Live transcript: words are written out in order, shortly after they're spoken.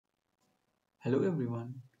Hello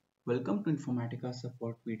everyone, welcome to Informatica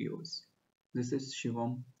Support videos. This is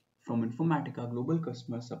Shivam from Informatica Global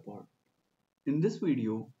Customer Support. In this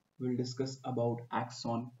video, we'll discuss about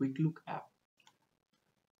Axon Quick Look app.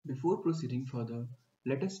 Before proceeding further,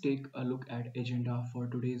 let us take a look at agenda for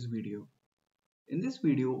today's video. In this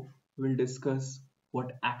video, we'll discuss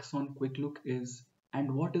what Axon Quick Look is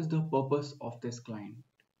and what is the purpose of this client.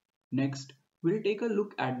 Next, we'll take a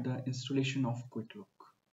look at the installation of Quick Look.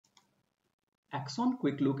 Axon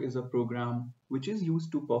Quick Look is a program which is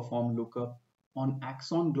used to perform lookup on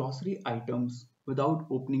Axon glossary items without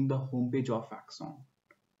opening the homepage of Axon.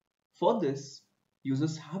 For this,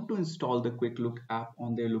 users have to install the Quick Look app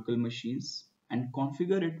on their local machines and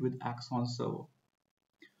configure it with Axon server.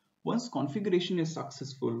 Once configuration is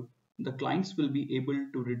successful, the clients will be able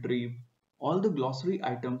to retrieve all the glossary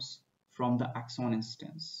items from the Axon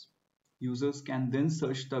instance. Users can then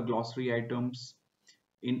search the glossary items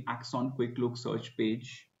in Axon Quick Look search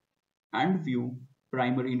page and view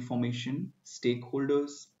primary information,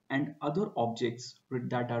 stakeholders, and other objects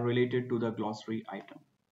that are related to the glossary item.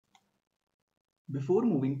 Before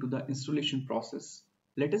moving to the installation process,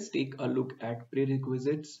 let us take a look at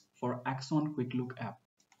prerequisites for Axon Quick Look app.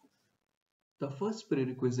 The first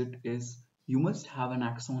prerequisite is you must have an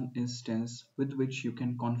Axon instance with which you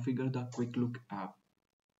can configure the Quick Look app.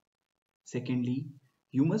 Secondly,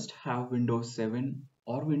 you must have Windows 7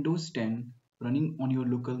 or Windows 10 running on your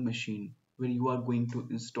local machine where you are going to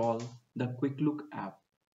install the Quick Look app.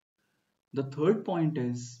 The third point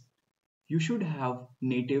is you should have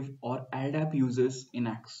native or ADAP users in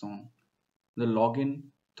Axon. The login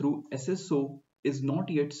through SSO is not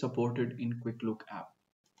yet supported in Quick Look app.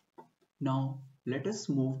 Now let us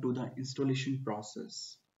move to the installation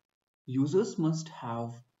process. Users must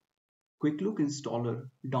have Quick Look installer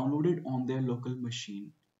downloaded on their local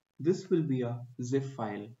machine. This will be a zip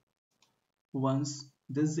file. Once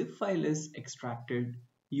the zip file is extracted,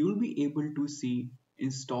 you will be able to see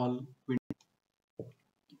install Windows.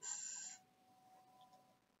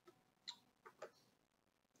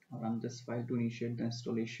 Run this file to initiate the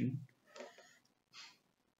installation.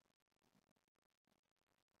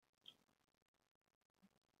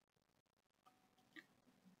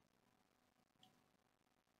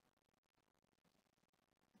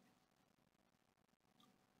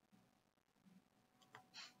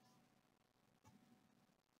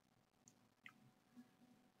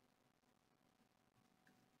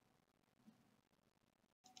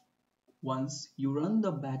 Once you run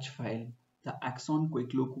the batch file, the Axon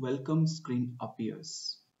Quick Look welcome screen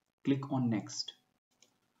appears. Click on Next.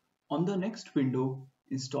 On the next window,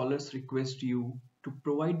 installers request you to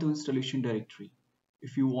provide the installation directory.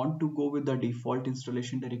 If you want to go with the default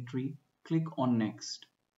installation directory, click on Next.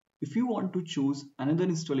 If you want to choose another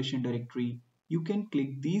installation directory, you can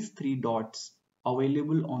click these three dots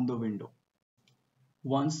available on the window.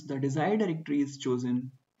 Once the desired directory is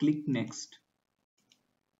chosen, click Next.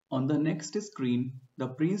 On the next screen, the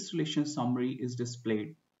pre-installation summary is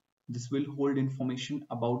displayed. This will hold information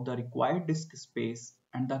about the required disk space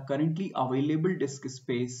and the currently available disk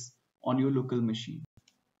space on your local machine.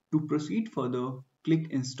 To proceed further, click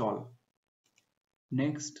Install.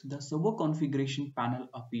 Next, the server configuration panel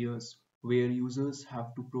appears where users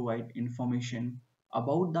have to provide information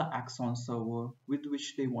about the Axon server with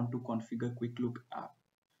which they want to configure Quick Look app.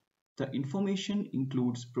 The information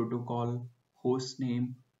includes protocol, host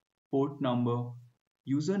name, port number,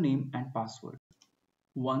 username and password.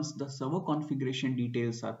 Once the server configuration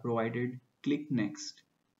details are provided, click Next.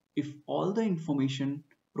 If all the information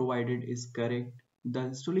provided is correct, the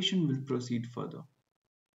installation will proceed further.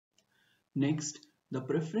 Next, the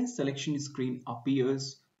preference selection screen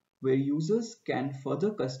appears where users can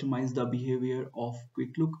further customize the behavior of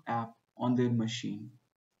Quick Look app on their machine.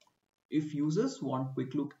 If users want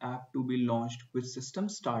Quick Look app to be launched with system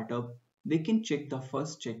startup, they can check the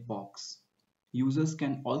first checkbox. Users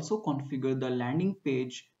can also configure the landing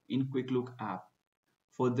page in Quick Look app.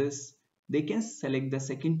 For this, they can select the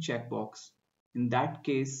second checkbox. In that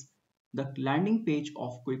case, the landing page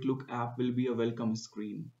of Quick Look app will be a welcome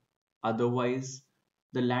screen. Otherwise,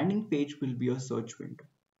 the landing page will be a search window.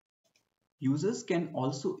 Users can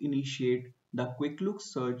also initiate the Quick Look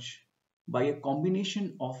search by a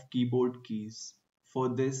combination of keyboard keys. For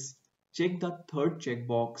this, check the third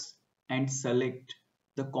checkbox and select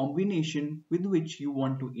the combination with which you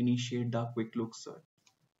want to initiate the Quick Look search.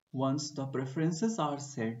 Once the preferences are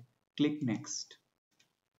set, click Next.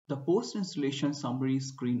 The post-installation summary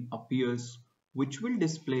screen appears, which will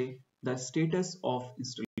display the status of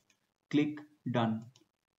installation. Click Done.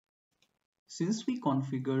 Since we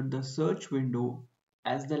configured the search window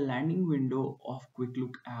as the landing window of Quick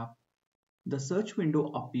Look app, The search window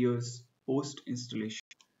appears post-installation.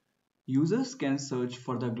 Users can search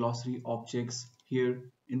for the glossary objects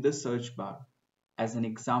here in the search bar. As an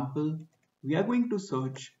example, we are going to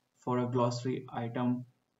search for a glossary item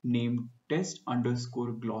named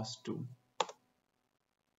test_gloss2.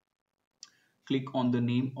 Click on the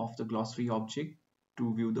name of the glossary object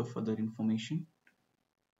to view the further information.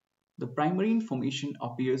 The primary information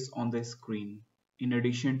appears on the screen. In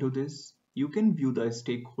addition to this, you can view the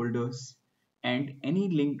stakeholders and any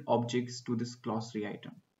linked objects to this glossary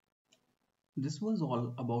item. This was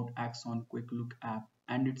all about Axon Quick Look app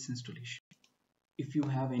and its installation. If you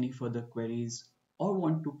have any further queries or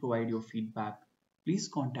want to provide your feedback, please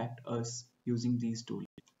contact us using these tools.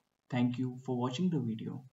 Thank you for watching the video.